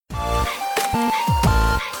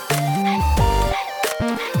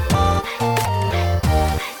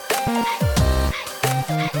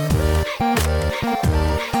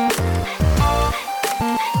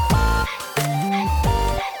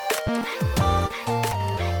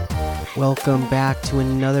Welcome back to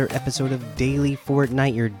another episode of Daily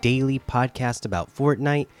Fortnite, your daily podcast about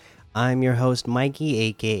Fortnite. I'm your host, Mikey,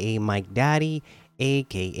 aka Mike Daddy,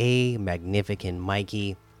 aka Magnificent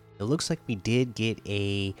Mikey. It looks like we did get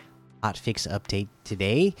a hotfix update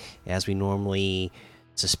today, as we normally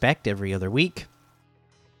suspect every other week.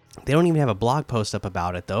 They don't even have a blog post up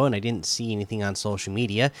about it, though, and I didn't see anything on social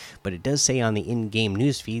media, but it does say on the in-game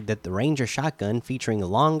newsfeed that the Ranger shotgun, featuring a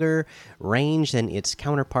longer range than its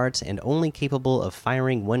counterparts and only capable of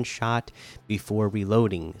firing one shot before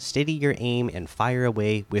reloading. Steady your aim and fire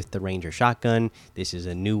away with the Ranger shotgun. This is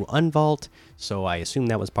a new unvault, so I assume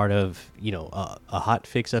that was part of, a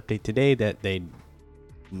hotfix update today.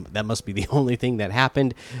 That must be the only thing that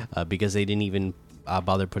happened, because they didn't even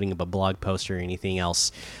bother putting up a blog post or anything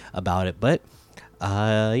else about it. But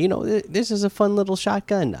this is a fun little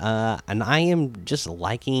shotgun, and I am just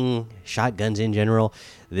liking shotguns in general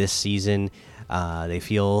this season. They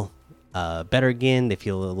feel better again. They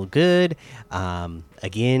feel a little good.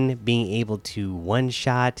 Again, being able to one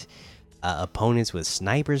shot opponents with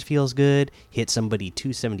snipers feels good. Hit somebody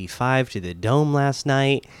 275 to the dome last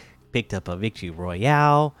night. Picked up a victory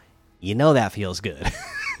royale. That feels good.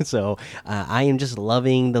 So I am just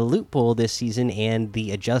loving the loot pool this season and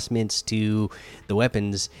the adjustments to the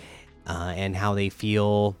weapons, and how they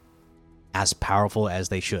feel as powerful as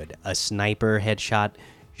they should. A sniper headshot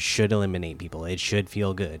should eliminate people. It should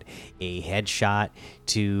feel good. A headshot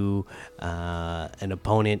to an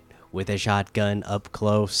opponent with a shotgun up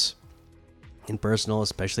close and personal,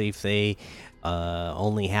 especially if they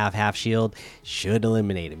only have half shield, should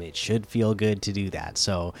eliminate him. It should feel good to do that.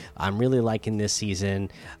 So I'm really liking this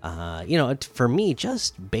season. For me,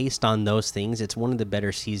 just based on those things, it's one of the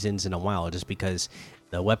better seasons in a while, just because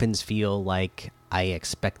the weapons feel like I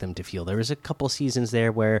expect them to feel. There was a couple seasons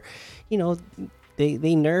there where they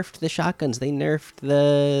nerfed the shotguns, they nerfed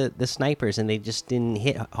the snipers, and they just didn't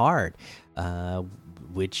hit hard,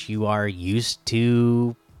 which you are used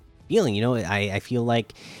to feeling. I feel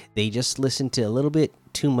like they just listen to a little bit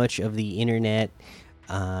too much of the internet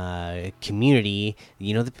community,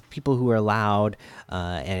 the people who are loud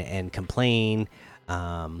and complain,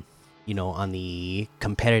 on the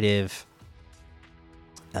competitive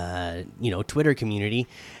Twitter community,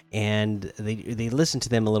 and they listen to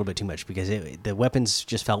them a little bit too much, because the weapons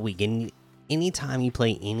just felt weak. And anytime you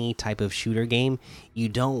play any type of shooter game, you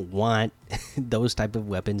don't want those type of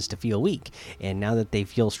weapons to feel weak. And now that they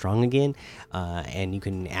feel strong again, and you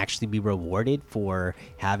can actually be rewarded for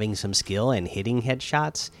having some skill and hitting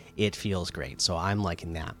headshots, it feels great. So I'm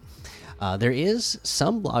liking that. There is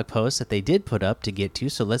some blog posts that they did put up to get to,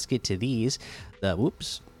 so let's get to these.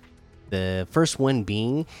 The first one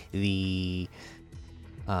being the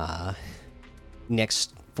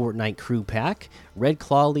next Fortnite crew pack. Red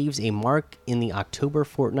Claw leaves a mark in the October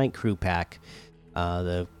Fortnite crew pack.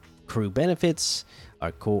 The crew benefits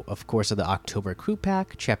are, of course, of the October crew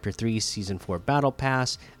pack, Chapter 3 Season 4 Battle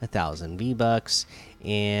Pass, 1,000 V-Bucks,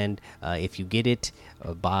 and if you get it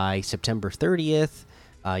by September 30th,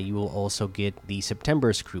 you will also get the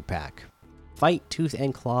September's crew pack. Fight tooth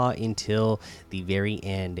and claw until the very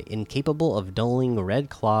end. Incapable of dulling, Red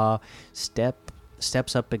Claw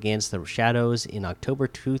steps up against the shadows in October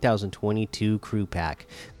 2022 crew pack,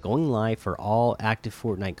 going live for all active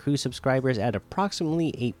Fortnite crew subscribers at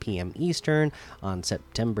approximately 8 p.m. Eastern on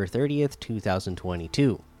September 30th,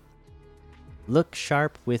 2022. Look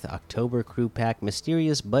sharp with October crew pack.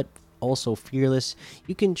 Mysterious but also fearless.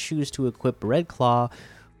 You can choose to equip Red Claw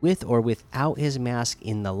with or without his mask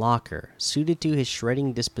in the locker. Suited to his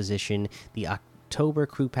shredding disposition, the October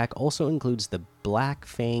crew pack also includes the Black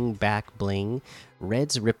Fang back bling,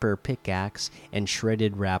 Red's Ripper pickaxe, and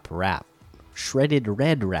Shredded Red wrap.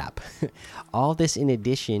 All this in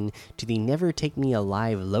addition to the Never Take Me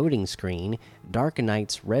Alive loading screen, Dark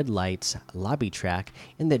Knight's Red Lights lobby track,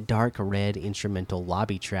 and the Dark Red instrumental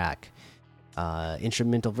lobby track.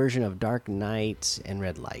 Instrumental version of Dark Knights and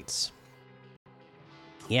Red Lights.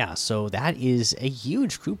 Yeah, so that is a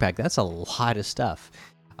huge crew pack. That's a lot of stuff.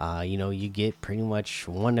 You get pretty much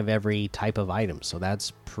one of every type of item, so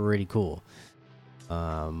that's pretty cool.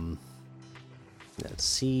 Let's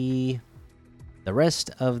see. The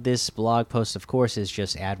rest of this blog post, of course, is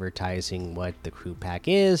just advertising what the crew pack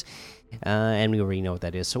is, and we already know what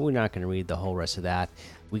that is, so we're not going to read the whole rest of that.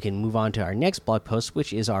 We can move on to our next blog post,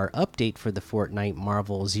 which is our update for the Fortnite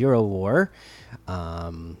Marvel Zero War.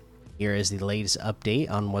 Here is the latest update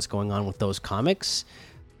on what's going on with those comics.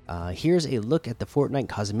 Here's a look at the Fortnite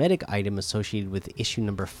cosmetic item associated with issue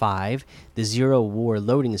number 5, the Zero War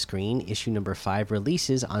loading screen. Issue number 5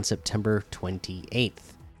 releases on September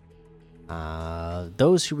 28th.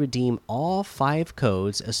 Those who redeem all 5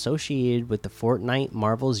 codes associated with the Fortnite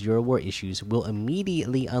Marvel Zero War issues will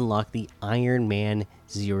immediately unlock the Iron Man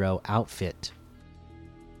Zero outfit.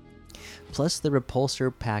 Plus the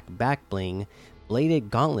Repulsor Pack Backbling, Bladed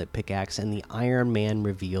Gauntlet Pickaxe, and the Iron Man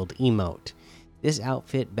Revealed emote. This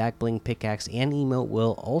outfit, backbling, pickaxe, and emote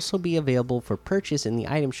will also be available for purchase in the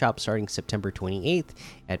item shop starting September 28th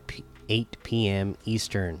at 8 p.m.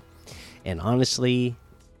 Eastern. And honestly,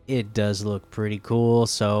 it does look pretty cool.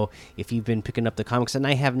 So if you've been picking up the comics, and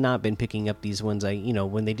I have not been picking up these ones,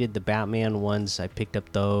 when they did the Batman ones, I picked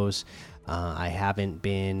up those. I haven't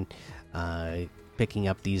been picking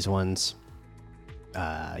up these ones.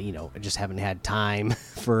 I just haven't had time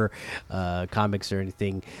for comics or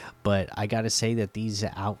anything. But I gotta say that these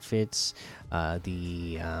outfits,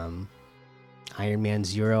 the Iron Man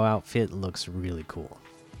Zero outfit, looks really cool.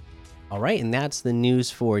 All right, and that's the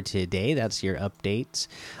news for today. That's your updates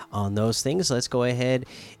on those things. Let's go ahead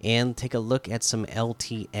and take a look at some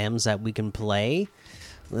LTMs that we can play.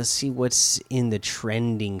 Let's see what's in the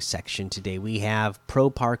trending section today. We have Pro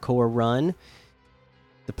Parkour Run,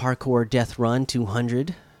 the Parkour Death Run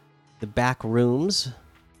 200, the Back Rooms,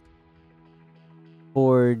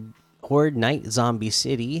 Horde Night Zombie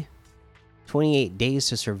City, 28 Days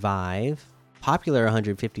to Survive, Popular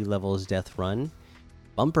 150 Levels Death Run,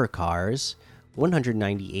 Bumper Cars,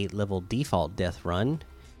 198 level default death run,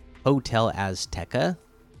 Hotel Azteca,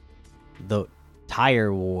 the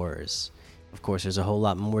Tire Wars. Of course, there's a whole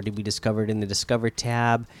lot more to be discovered in the Discover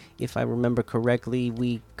tab. If I remember correctly,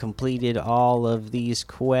 we completed all of these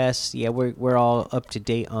quests. Yeah, we're all up to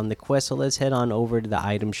date on the quest. So let's head on over to the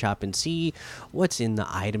item shop and see what's in the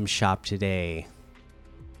item shop today.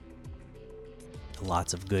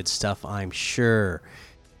 Lots of good stuff, I'm sure.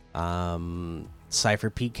 Cypher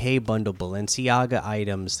PK bundle, Balenciaga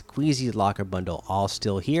items, the Queasy Locker bundle, all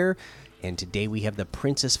still here. And today we have the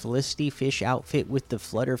Princess Felicity fish outfit with the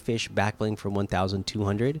Flutterfish backbling for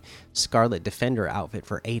 1,200, Scarlet Defender outfit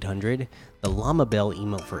for 800, the Llama Bell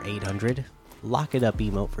emote for 800, Lock It Up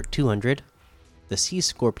emote for 200, the Sea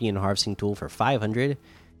Scorpion harvesting tool for 500,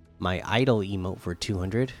 my Idol emote for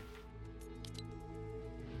 200,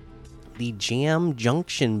 the Jam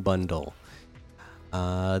Junction bundle.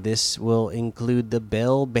 This will include the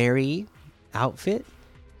Bellberry outfit,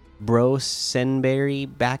 Bro Senberry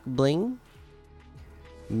back bling,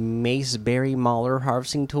 Maceberry Mauler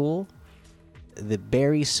harvesting tool, the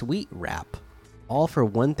Berry Sweet wrap, all for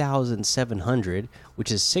 1,700,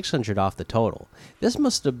 which is 600 off the total. This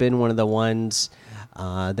must have been one of the ones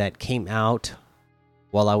that came out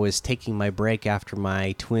while I was taking my break after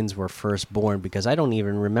my twins were first born, because I don't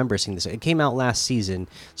even remember seeing this. It came out last season,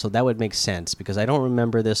 so that would make sense because I don't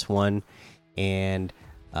remember this one. And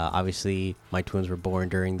obviously, my twins were born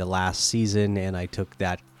during the last season, and I took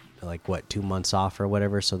that, 2 months off or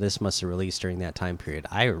whatever. So this must have released during that time period.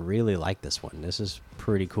 I really like this one. This is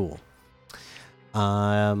pretty cool.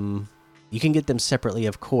 You can get them separately,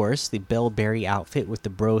 of course. The Bellberry outfit with the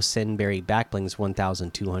Bro Senberry backblings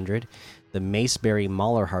 1,200. The Maceberry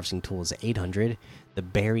Mauler harvesting tool is 800. The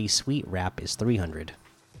Berry Sweet wrap is 300.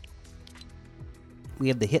 We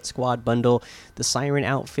have the Hit Squad bundle, the Siren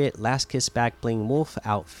outfit, Last Kiss backbling, Wolf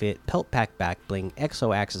outfit, Pelt Pack backbling,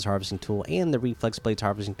 Exo Axis harvesting tool, and the Reflex Blades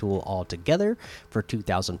harvesting tool all together for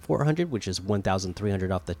 2,400, which is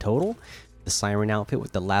 1,300 off the total. The Siren outfit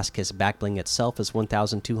with the Last Kiss backbling itself is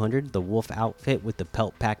 1,200. The Wolf outfit with the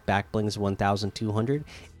Pelt Pack backbling is 1,200.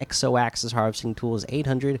 Exo Axis harvesting tool is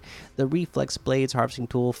 800. The Reflex Blades harvesting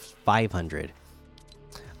tool 500.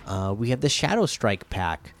 We have the Shadow Strike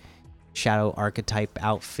pack, Shadow Archetype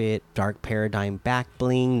outfit, Dark Paradigm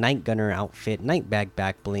backbling, Night Gunner outfit, Night Bag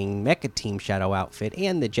backbling, Mecha Team Shadow outfit,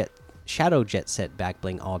 and the Shadow Jet Set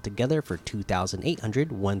backbling all together for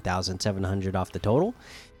 2,800, 1,700 off the total.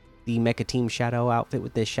 The Mecha Team Shadow outfit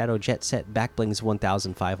with the Shadow Jet Set backbling is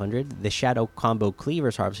 1,500. The Shadow Combo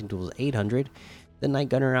Cleavers harvesting tool is 800. The Night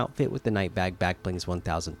Gunner outfit with the Night Bag backbling is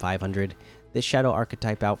 1,500. The Shadow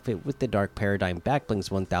Archetype outfit with the Dark Paradigm backbling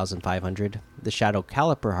is 1,500. The Shadow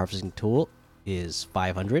Caliper harvesting tool is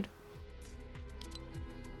 500.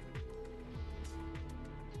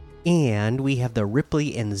 And we have the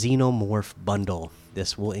Ripley and Xenomorph bundle.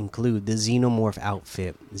 This will include the Xenomorph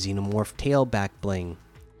outfit, Xenomorph tail backbling,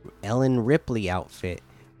 Ellen Ripley outfit,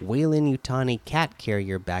 Wayland Utani cat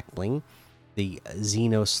carrier backbling, the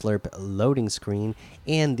Xeno Slurp loading screen,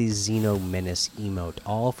 and the Xeno Menace emote,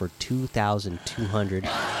 all for 2,200,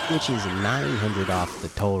 which is 900 off the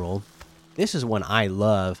total. This is one I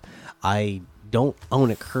love. I don't own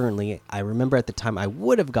it currently. I remember at the time I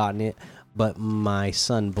would have gotten it, but my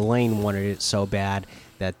son Blaine wanted it so bad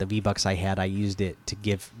that the V-Bucks I had, I used it to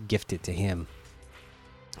gift it to him.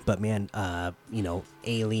 But man,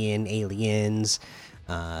 Aliens,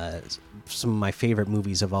 some of my favorite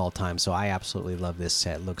movies of all time. So I absolutely love this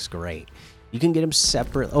set. Looks great. You can get them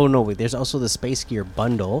separate. Oh no, wait. There's also the Space Gear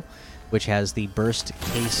bundle, which has the burst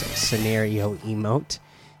case scenario emote,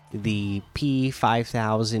 the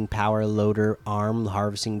P5000 power loader arm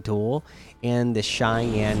harvesting tool, and the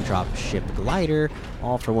Cheyenne dropship glider,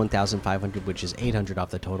 all for 1,500, which is 800 off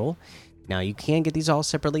the total. Now you can get these all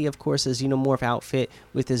separately, of course. The Xenomorph outfit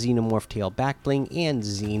with the Xenomorph tail back bling and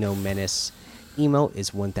Xenomenace emote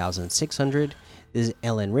is 1,600. The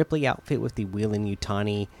Ellen Ripley outfit with the Wheelin'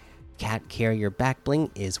 Yutani cat carrier back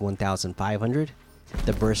bling is 1,500.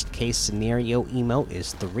 The burst case scenario emote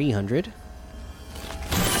is 300.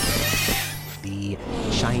 The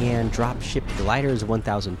Cheyenne dropship glider is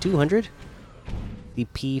 1,200. The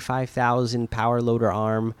P5000 power loader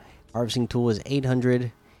arm harvesting tool is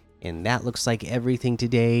 800. And that looks like everything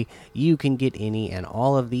today. You can get any and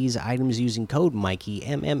all of these items using code Mikey,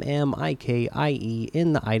 MMMIKIE,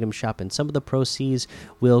 in the item shop, and some of the proceeds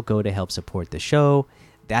will go to help support the show.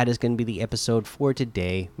 That is going to be the episode for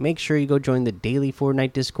today. Make sure you go join the daily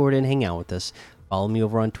Fortnite Discord and hang out with us. Follow me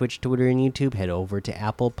over on Twitch, Twitter, and YouTube. Head over to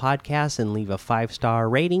Apple Podcasts and leave a 5-star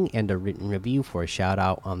rating and a written review for a shout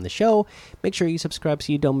out on the show. Make sure you subscribe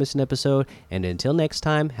so you don't miss an episode. And until next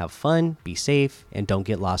time, have fun, be safe, and don't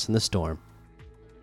get lost in the storm.